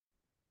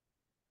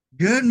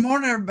Good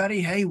morning,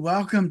 everybody. Hey,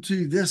 welcome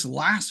to this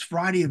last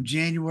Friday of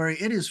January.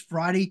 It is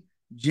Friday,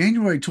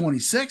 January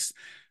 26th.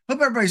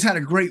 Hope everybody's had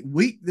a great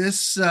week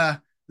this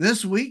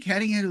week,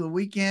 heading into the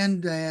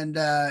weekend, and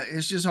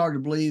it's just hard to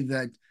believe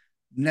that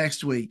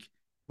next week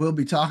we'll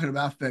be talking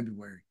about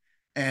February.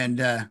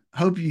 And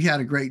hope you had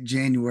a great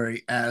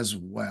January as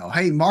well.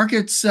 Hey,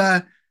 markets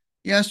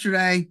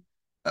yesterday,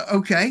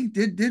 okay,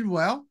 did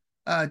well.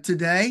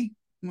 Today,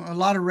 a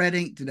lot of red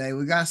ink today.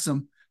 We got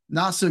some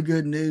not so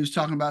good news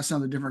talking about some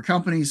of the different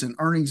companies and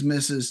earnings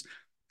misses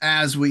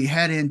as we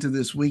head into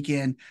this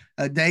weekend.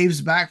 Dave's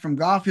back from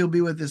golf. He'll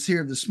be with us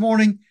here this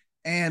morning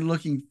and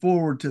looking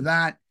forward to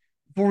that.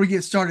 Before we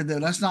get started, though,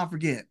 let's not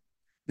forget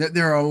that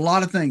there are a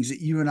lot of things that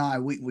you and I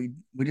we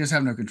just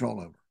have no control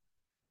over.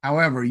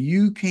 However,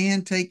 you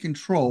can take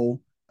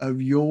control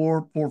of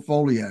your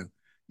portfolio.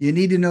 You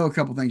need to know a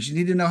couple things. You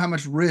need to know how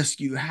much risk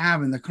you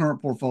have in the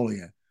current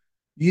portfolio.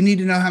 You need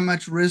to know how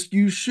much risk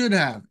you should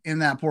have in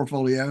that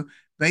portfolio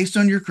based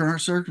on your current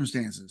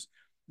circumstances.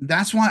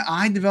 That's why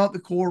I developed the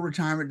core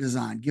retirement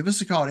design. Give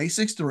us a call at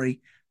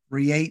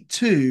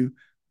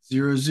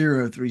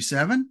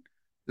 863-382-0037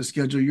 to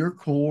schedule your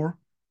core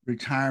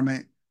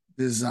retirement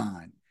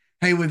design.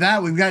 Hey, with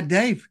that, we've got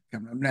Dave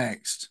coming up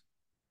next.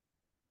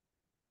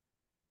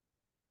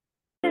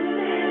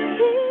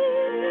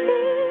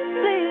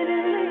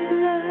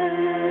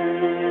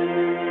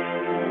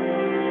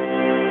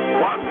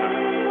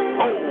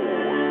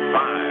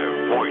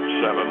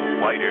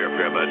 Light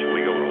FM. That's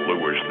Leo to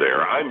Lewis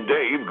there. I'm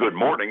Dave. Good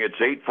morning. It's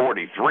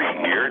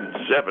 8:43 here,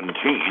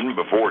 17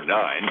 before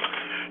 9.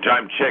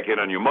 Time to check in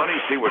on your money,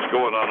 see what's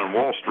going on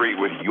Wall Street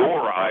with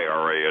your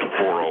IRA and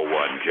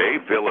 401k.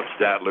 Phillip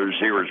Statler's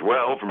here as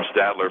well from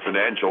Statler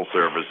Financial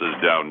Services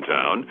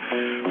downtown.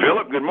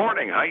 Phillip, good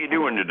morning. How you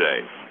doing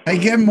today? Hey,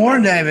 good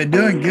morning, David.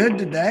 Doing good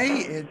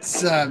today.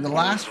 It's the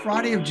last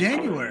Friday of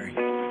January.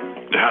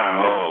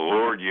 Oh,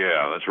 Lord,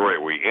 yeah, that's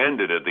right. We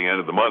ended at the end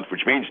of the month,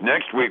 which means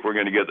next week we're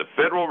going to get the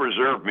Federal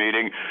Reserve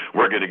meeting.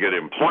 We're going to get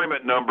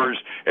employment numbers,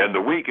 and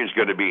the week is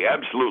going to be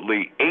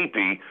absolutely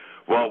apey.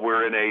 Well,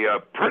 we're in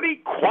a pretty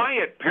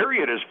quiet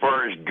period as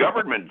far as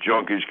government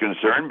junk is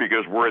concerned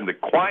because we're in the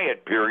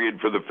quiet period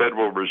for the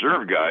Federal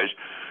Reserve guys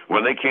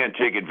when they can't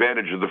take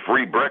advantage of the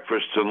free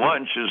breakfasts and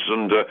lunches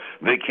and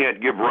they can't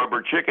give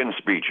rubber chicken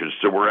speeches.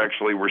 So we're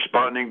actually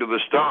responding to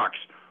the stocks.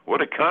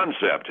 What a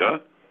concept, huh?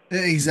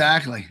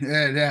 Exactly.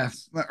 Yeah.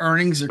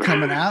 Earnings are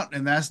coming out,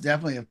 and that's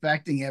definitely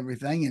affecting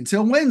everything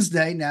until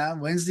Wednesday. Now,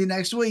 Wednesday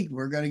next week,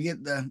 we're going to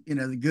get the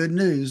good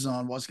news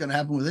on what's going to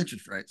happen with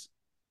interest rates.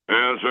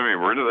 Yes, I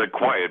mean, we're into that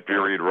quiet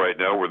period right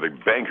now where the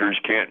bankers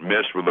can't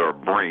mess with our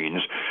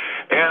brains.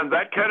 And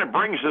that kind of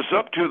brings us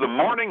up to the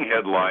morning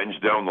headlines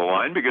down the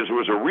line because it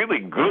was a really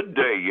good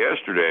day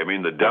yesterday. I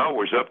mean, the Dow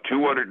was up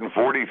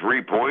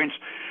 243 points.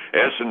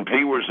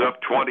 S&P was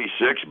up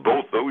 26.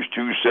 Both those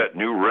two set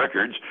new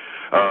records.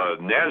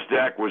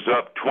 NASDAQ was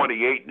up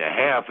 28 and a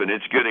half, and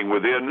it's getting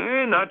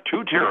within not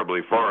too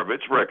terribly far of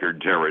its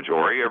record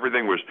territory.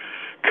 Everything was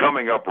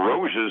coming up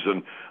roses,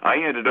 and I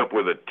ended up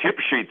with a tip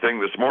sheet thing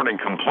this morning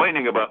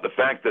complaining about the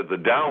fact that the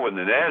Dow and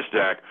the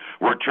NASDAQ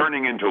were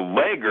turning into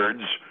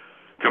laggards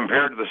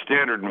compared to the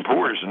Standard &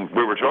 Poor's. And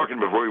we were talking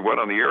before we went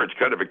on the air, it's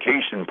kind of a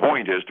case in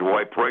point as to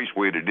why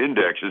price-weighted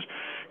indexes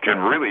can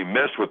really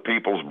mess with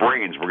people's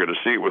brains. We're going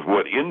to see it with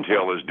what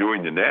Intel is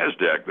doing to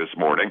NASDAQ this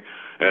morning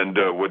and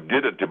what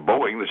did it to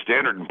Boeing. The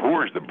Standard &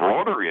 Poor's, the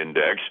broader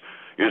index,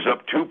 is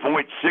up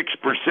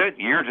 2.6%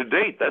 year to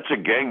date. That's a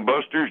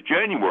gangbusters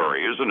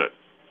January, isn't it?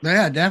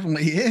 Yeah, it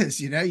definitely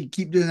is. You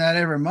keep doing that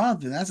every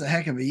month, and that's a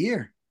heck of a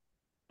year.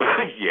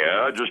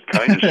 Yeah, just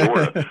kind of,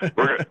 sort of.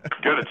 We're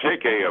going to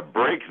take a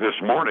break this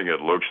morning,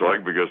 it looks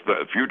like, because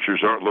the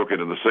futures aren't looking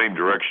in the same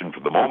direction for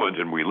the moment.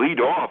 And we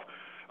lead off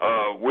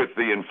with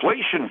the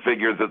inflation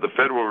figure that the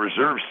Federal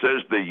Reserve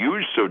says they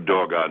use so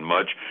doggone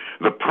much,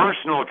 the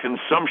personal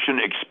consumption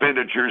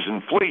expenditures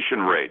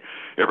inflation rate.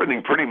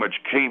 Everything pretty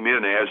much came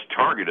in as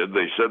targeted.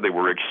 They said they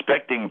were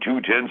expecting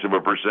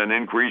 0.2%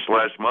 increase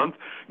last month.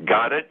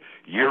 Got it.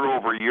 Year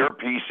over year,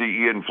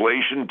 PCE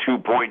inflation,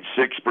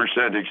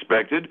 2.6%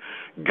 expected.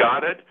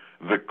 Got it.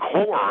 The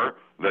core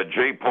that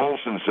Jay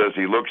Paulson says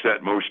he looks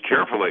at most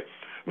carefully,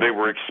 they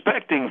were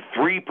expecting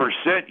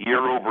 3%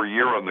 year over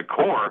year on the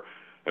core,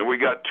 and we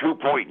got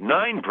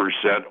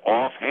 2.9%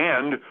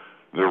 offhand.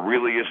 There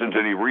really isn't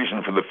any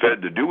reason for the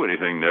Fed to do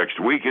anything next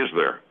week, is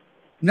there?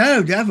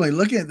 No, definitely.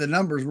 Looking at the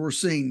numbers we're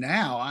seeing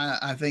now,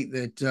 I think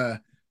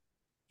that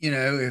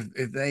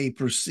if they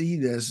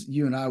proceed as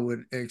you and I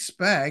would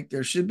expect,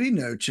 there should be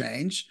no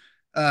change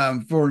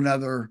for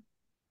another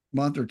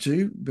month or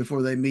two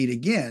before they meet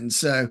again.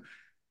 So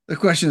the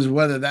question is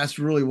whether that's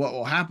really what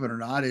will happen or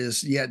not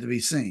is yet to be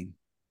seen.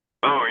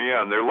 Oh,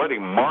 yeah, and they're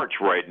letting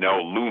March right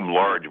now loom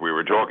large. We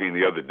were talking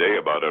the other day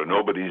about how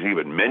nobody's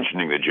even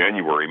mentioning the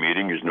January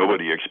meeting because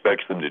nobody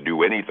expects them to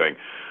do anything.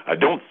 I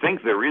don't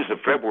think there is a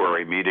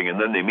February meeting, and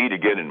then they meet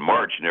again in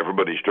March, and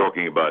everybody's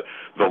talking about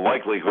the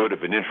likelihood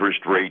of an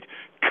interest rate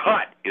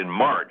cut in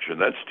March, and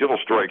that still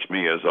strikes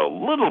me as a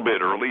little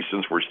bit early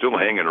since we're still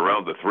hanging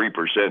around the 3%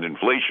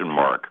 inflation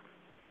mark.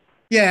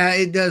 Yeah,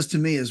 it does to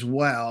me as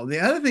well. The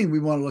other thing we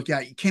want to look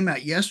at came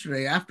out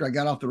yesterday after I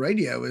got off the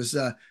radio is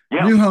Yeah,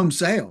 new home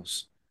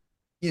sales.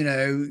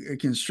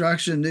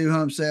 Construction, new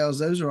home sales,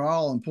 those are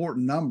all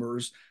important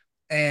numbers.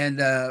 And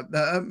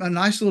a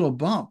nice little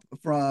bump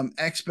from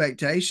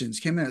expectations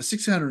came in at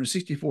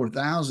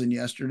 664,000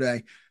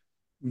 yesterday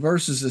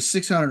versus the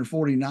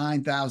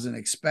 649,000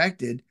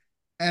 expected,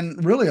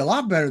 and really a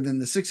lot better than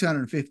the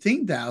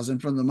 615,000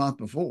 from the month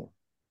before.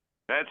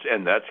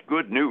 that's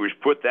good news.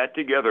 Put that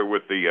together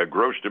with the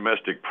gross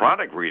domestic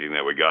product reading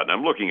that we got, and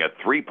I'm looking at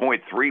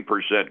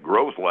 3.3%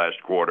 growth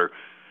last quarter,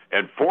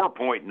 and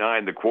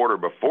 4.9 the quarter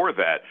before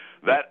that.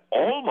 That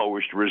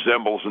almost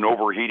resembles an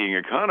overheating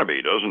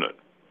economy, doesn't it?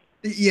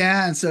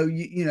 Yeah, and so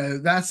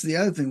that's the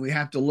other thing we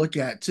have to look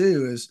at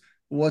too is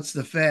what's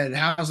the Fed?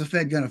 How's the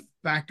Fed going to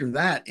factor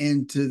that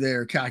into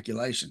their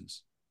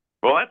calculations?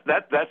 Well,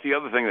 that's the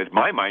other thing that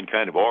my mind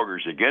kind of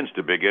augurs against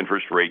a big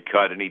interest rate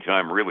cut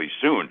anytime really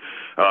soon.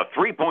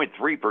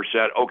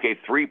 3.3%. Okay,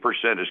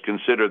 3% is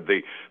considered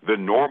the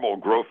normal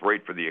growth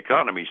rate for the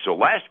economy. So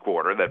last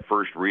quarter, that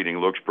first reading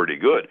looks pretty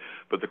good,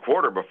 but the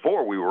quarter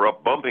before, we were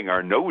up bumping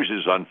our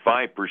noses on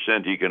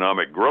 5%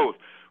 economic growth,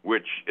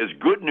 which is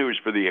good news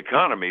for the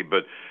economy.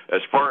 But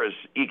as far as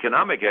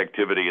economic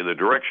activity in the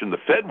direction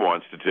the Fed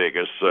wants to take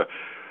us,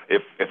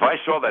 if I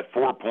saw that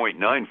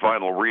 4.9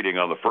 final reading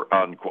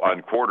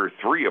on quarter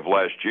three of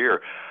last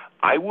year,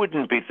 I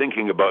wouldn't be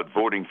thinking about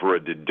voting for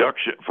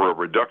a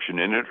reduction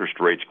in interest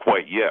rates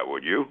quite yet,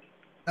 would you?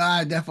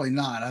 Definitely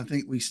not. I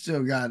think we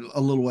still got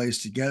a little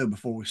ways to go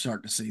before we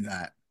start to see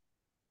that.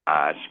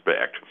 I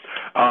expect.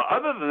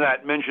 Other than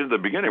that, mentioned at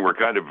the beginning, we're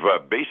kind of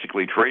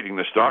basically trading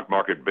the stock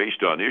market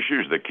based on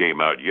issues that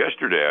came out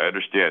yesterday. I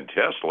understand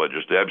Tesla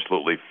just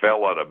absolutely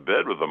fell out of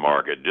bed with the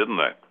market, didn't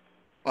they?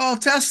 Well,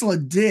 Tesla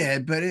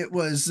did, but it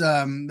was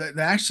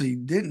they actually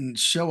didn't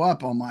show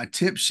up on my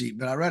tip sheet.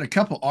 But I read a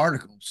couple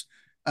articles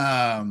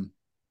um,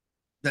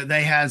 that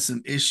they had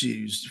some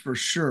issues for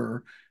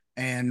sure,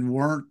 and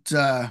weren't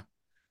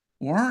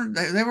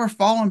they were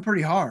falling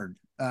pretty hard.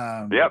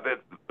 Yeah,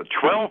 that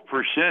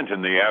 12%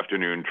 in the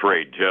afternoon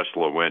trade,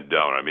 Tesla went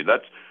down. I mean,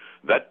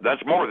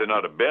 that's more than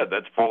out of bed.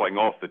 That's falling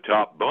off the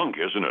top bunk,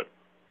 isn't it?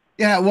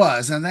 Yeah, it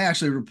was, and they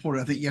actually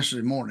reported I think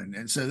yesterday morning,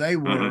 and so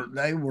Hmm.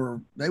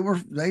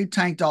 they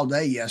tanked all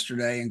day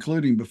yesterday,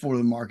 including before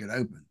the market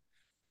opened.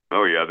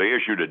 Oh yeah, they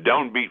issued a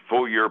downbeat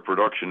full-year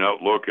production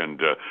outlook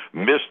and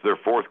missed their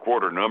fourth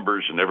quarter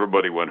numbers, and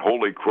everybody went,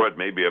 "Holy crud!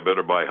 Maybe I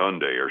better buy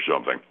Hyundai or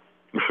something."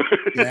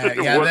 Yeah,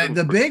 It yeah. wasn't.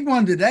 The big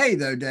one today,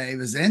 though, Dave,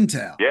 is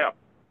Intel. Yeah,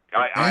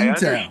 I Intel.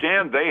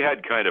 understand they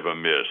had kind of a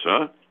miss,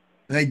 huh?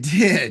 They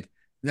did.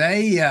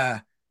 They,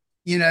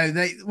 they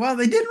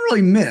didn't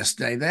really miss,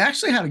 Dave. They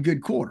actually had a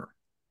good quarter.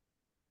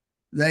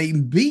 They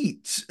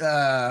beat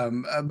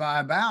by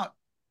about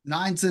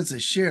 9 cents a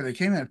share. They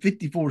came in at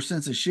 54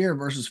 cents a share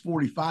versus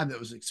 45 that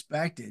was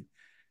expected.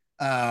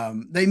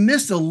 They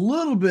missed a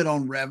little bit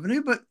on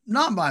revenue, but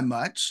not by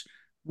much.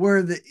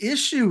 Where the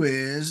issue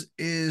is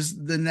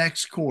the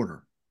next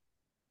quarter.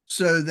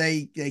 So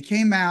they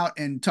came out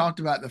and talked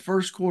about the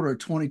first quarter of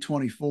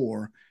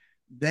 2024.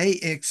 They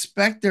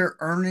expect their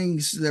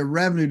earnings, their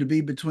revenue to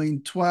be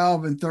between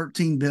 12 and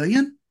 13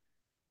 billion.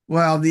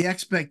 Well, the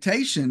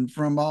expectation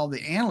from all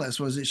the analysts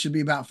was it should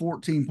be about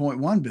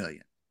 14.1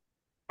 billion.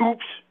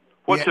 Oops.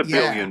 What's Yeah, a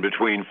yeah. billion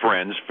between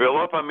friends,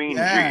 Philip? I mean,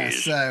 Yeah.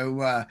 geez.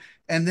 So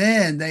and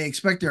then they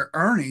expect their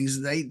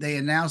earnings. They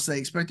announced they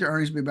expect their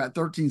earnings to be about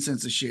 13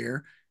 cents a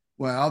share.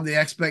 Well, the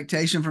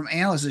expectation from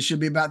analysts it should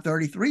be about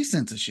 33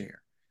 cents a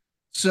share.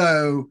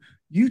 So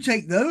you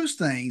take those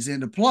things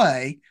into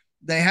play.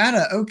 They had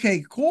an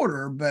okay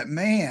quarter, but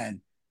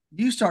man,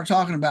 you start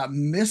talking about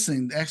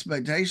missing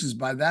expectations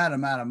by that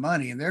amount of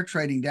money, and they're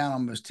trading down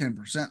almost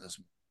 10% this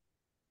month.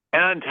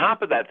 And on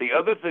top of that, the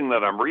other thing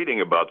that I'm reading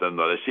about them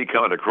that I see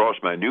coming across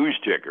my news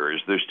ticker is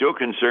there's still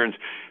concerns.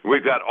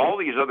 We've got all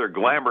these other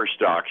glamour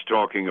stocks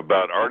talking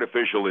about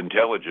artificial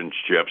intelligence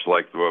chips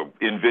like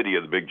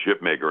NVIDIA, the big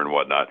chip maker and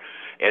whatnot.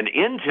 And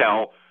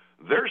Intel,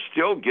 they're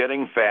still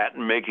getting fat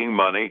and making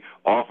money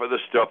off of the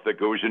stuff that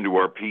goes into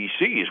our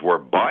PCs. We're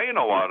buying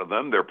a lot of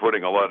them. They're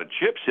putting a lot of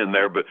chips in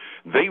there, but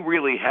they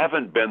really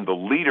haven't been the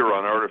leader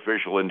on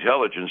artificial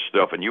intelligence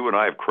stuff. And you and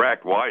I have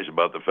cracked wise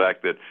about the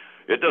fact that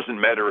it doesn't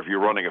matter if you're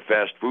running a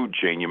fast food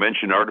chain. You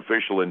mention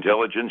artificial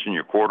intelligence in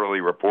your quarterly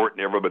report,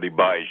 and everybody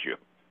buys you.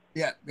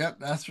 Yeah, yep,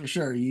 that's for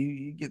sure.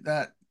 You get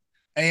that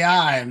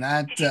AI, and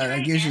that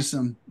gives you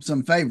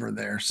some favor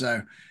there.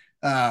 So,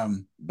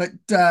 but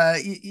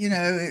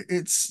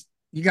it's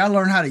you got to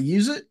learn how to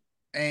use it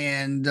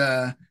and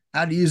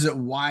how to use it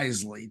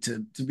wisely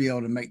to be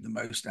able to make the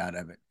most out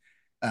of it.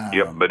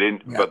 Yep, but Yeah,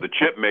 but the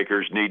chip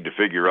makers need to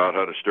figure out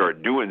how to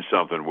start doing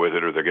something with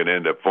it, or they're going to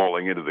end up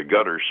falling into the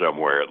gutter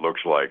somewhere. It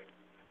looks like.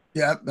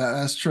 yeah,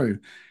 that's true.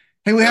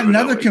 Hey, we had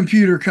another Evidently.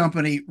 computer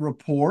company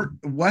report,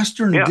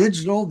 Western Yeah.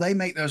 Digital. They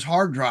make those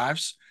hard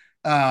drives.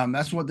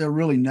 That's what they're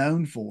really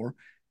known for.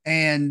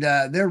 And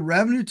their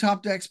revenue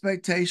topped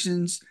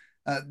expectations.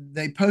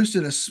 They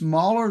posted a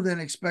smaller than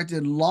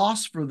expected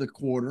loss for the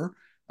quarter,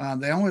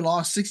 They only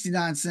lost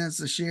 69 cents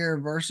a share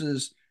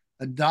versus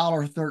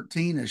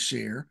 $1.13 a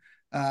share.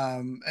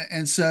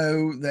 And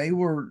so they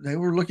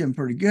were looking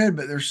pretty good,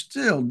 but they're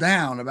still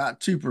down about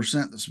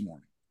 2% this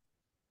morning.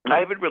 I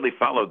haven't really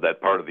followed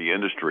that part of the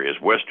industry. Has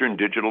Western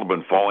Digital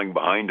been falling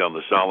behind on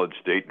the solid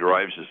state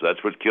drives? Is that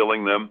what's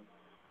killing them?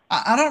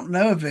 I don't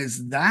know if it's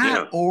that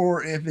Yeah.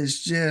 or if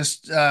it's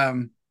just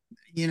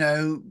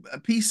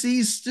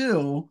PCs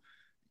still,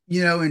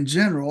 in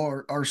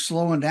general are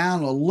slowing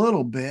down a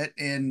little bit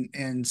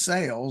in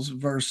sales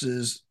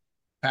versus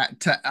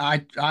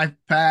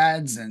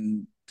iPads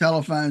and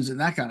telephones and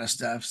that kind of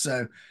stuff.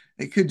 So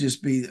it could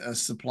just be a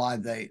supply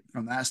date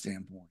from that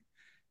standpoint.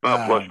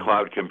 Well, plus Um,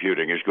 cloud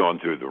computing has gone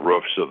through the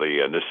roof, so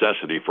the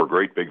necessity for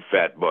great big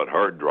fat butt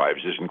hard drives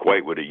isn't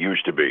quite what it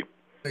used to be.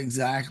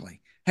 exactly.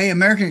 Hey,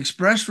 American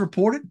Express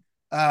reported.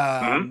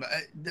 Hmm.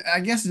 I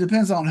guess it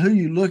depends on who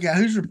you look at,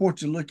 whose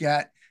report you look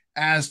at,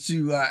 as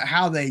to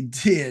how they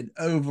did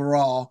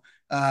overall.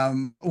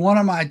 One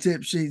of my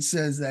tip sheets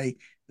says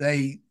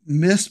they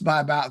missed by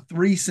about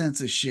 3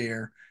 cents a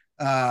share.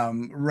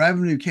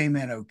 Revenue came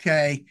in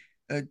okay.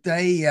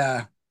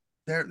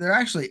 They're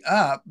actually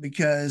up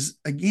because,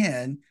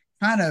 again,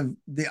 kind of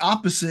the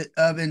opposite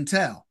of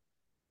Intel.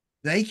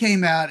 They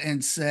came out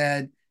and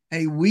said,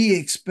 "Hey, we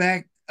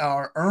expect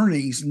our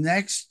earnings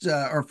next,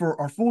 or for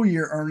our full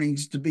year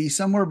earnings, to be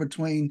somewhere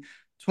between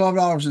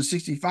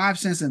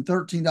 $12.65 and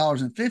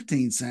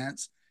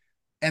 $13.15."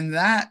 And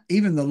that,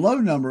 even the low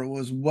number,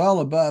 was well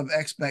above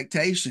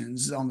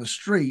expectations on the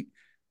street,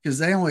 because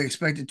they only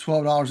expected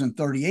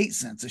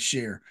 $12.38 a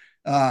share.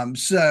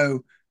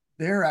 So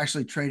they're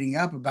actually trading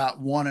up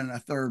about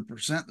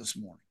 1.33% this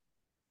morning.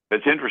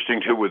 It's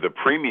interesting too with a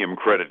premium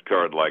credit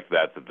card like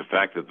that, that the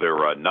fact that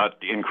they're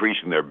not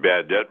increasing their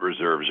bad debt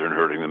reserves and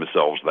hurting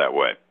themselves that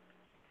way.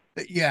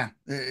 Yeah,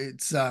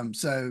 it's so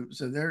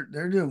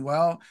they're doing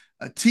well.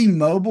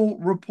 T-Mobile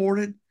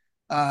reported,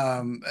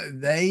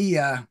 they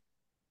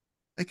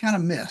kind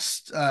of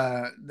missed.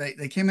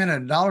 They came in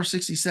at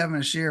 $1.67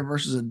 a share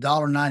versus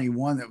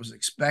 $1.91 that was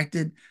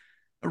expected.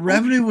 Oops,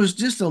 Revenue was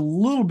just a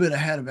little bit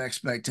ahead of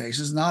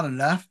expectations, not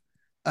enough.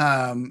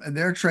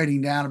 They're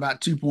trading down about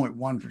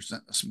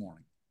 2.1% this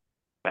morning.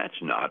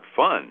 that's not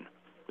fun,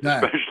 No,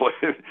 especially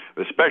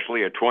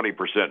especially a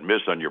 20%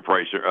 miss on your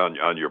price on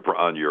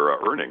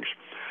your earnings.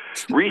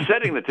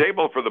 Resetting the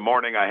table for the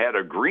morning, I had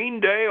a green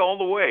day all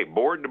the way,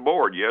 board to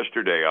board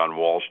yesterday on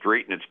Wall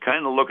Street, and it's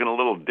kind of looking a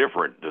little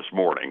different this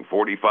morning.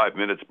 45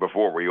 minutes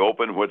before we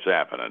open, what's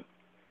happening?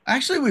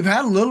 actually, we've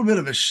had a little bit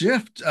of a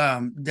shift,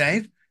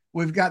 Dave.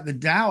 We've got the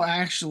Dow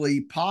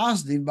actually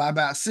positive by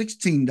about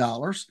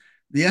 $16.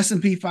 The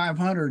S&P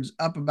 500's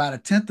up about a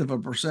tenth of a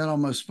percent,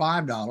 almost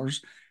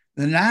 $5.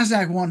 The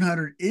Nasdaq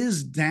 100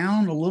 is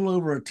down a little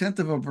over a tenth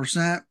of a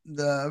percent.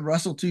 The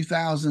Russell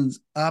 2000's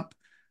up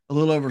a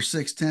little over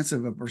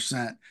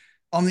 0.6%.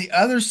 On the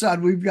other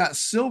side, we've got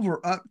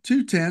silver up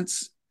 2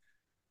 tenths.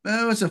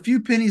 Oh, it's a few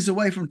pennies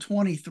away from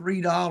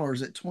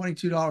 $23 at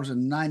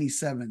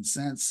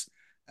 $22.97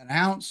 an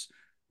ounce.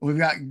 We've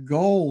got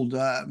gold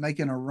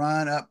making a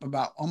run up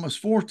about almost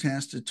 4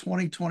 tenths to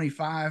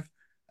 2025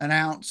 an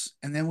ounce.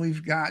 And then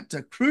we've got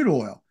crude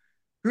oil.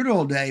 Crude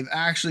oil, Dave,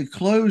 actually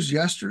closed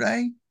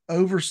yesterday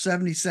over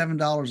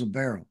 $77 a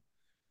barrel.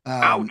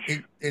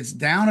 Ouch. It's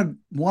down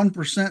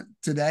 1%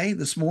 today,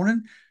 this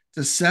morning,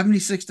 to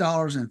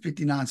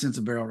 $76.59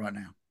 a barrel right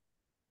now.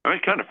 I was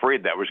kind of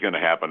afraid that was going to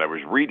happen. I was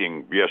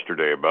reading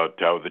yesterday about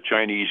how the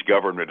Chinese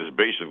government is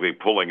basically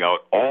pulling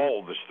out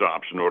all the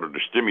stops in order to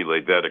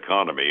stimulate that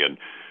economy, and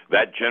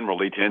that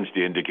generally tends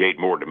to indicate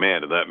more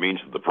demand, and that means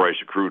that the price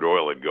of crude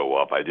oil would go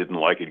up. I didn't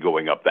like it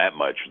going up that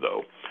much,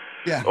 though.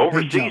 Yeah, big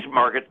Overseas jump.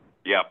 market,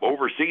 yeah,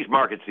 overseas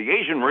markets. The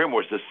Asian rim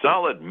was a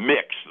solid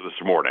mix this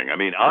morning. I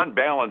mean, on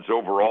balance,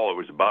 overall, it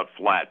was about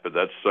flat, but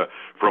that's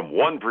from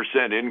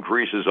 1%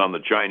 increases on the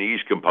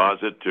Chinese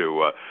composite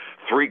to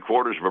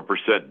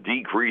 0.75%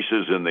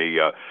 decreases in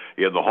the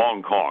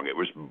Hong Kong. It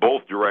was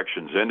both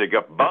directions, ending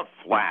up about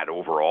flat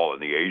overall in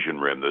the Asian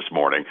rim this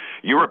morning.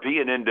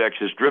 European index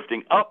is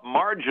drifting up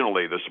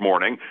marginally this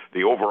morning.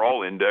 The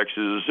overall index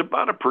is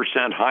about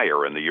 1%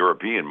 higher in the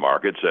European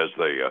markets as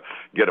they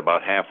get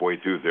about halfway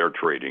through their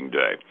trading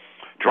day.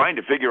 Trying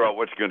to figure out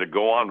what's going to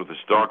go on with the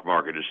stock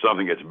market is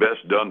something that's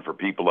best done for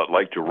people that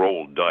like to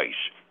roll dice.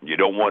 You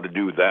don't want to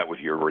do that with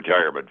your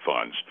retirement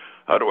funds.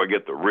 How do I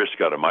get the risk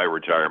out of my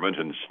retirement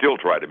and still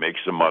try to make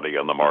some money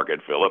on the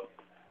market, Philip?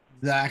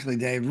 Exactly,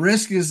 Dave.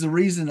 Risk is the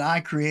reason I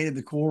created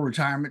the core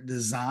retirement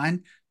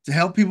design, to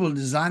help people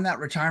design that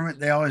retirement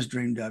they always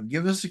dreamed of.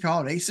 Give us a call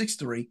at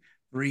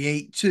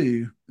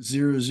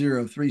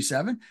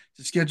 863-382-0037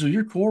 to schedule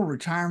your core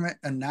retirement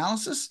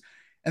analysis.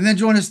 And then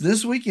join us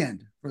this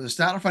weekend for the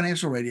Statler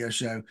Financial Radio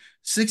Show,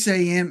 6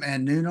 a.m.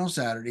 and noon on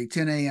Saturday,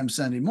 10 a.m.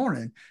 Sunday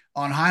morning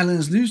on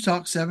Highlands News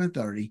Talk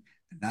 730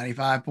 and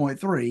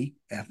 95.3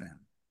 FM.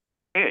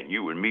 And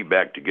you and me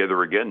back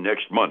together again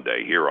next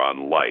Monday here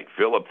on Light.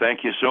 Philip,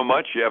 thank you so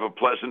much. You have a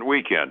pleasant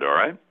weekend, all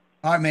right?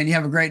 All right, man. You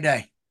have a great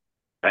day.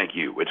 Thank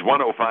you. It's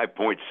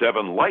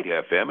 105.7 Light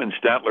FM and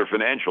Statler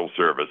Financial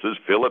Services.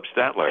 Philip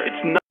Statler.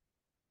 It's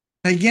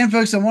Hey, again,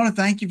 folks, I want to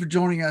thank you for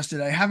joining us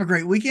today. Have a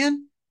great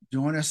weekend.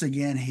 Join us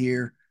again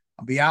here.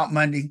 I'll be out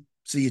Monday.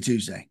 See you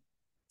Tuesday.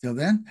 Till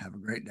then, have a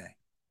great day.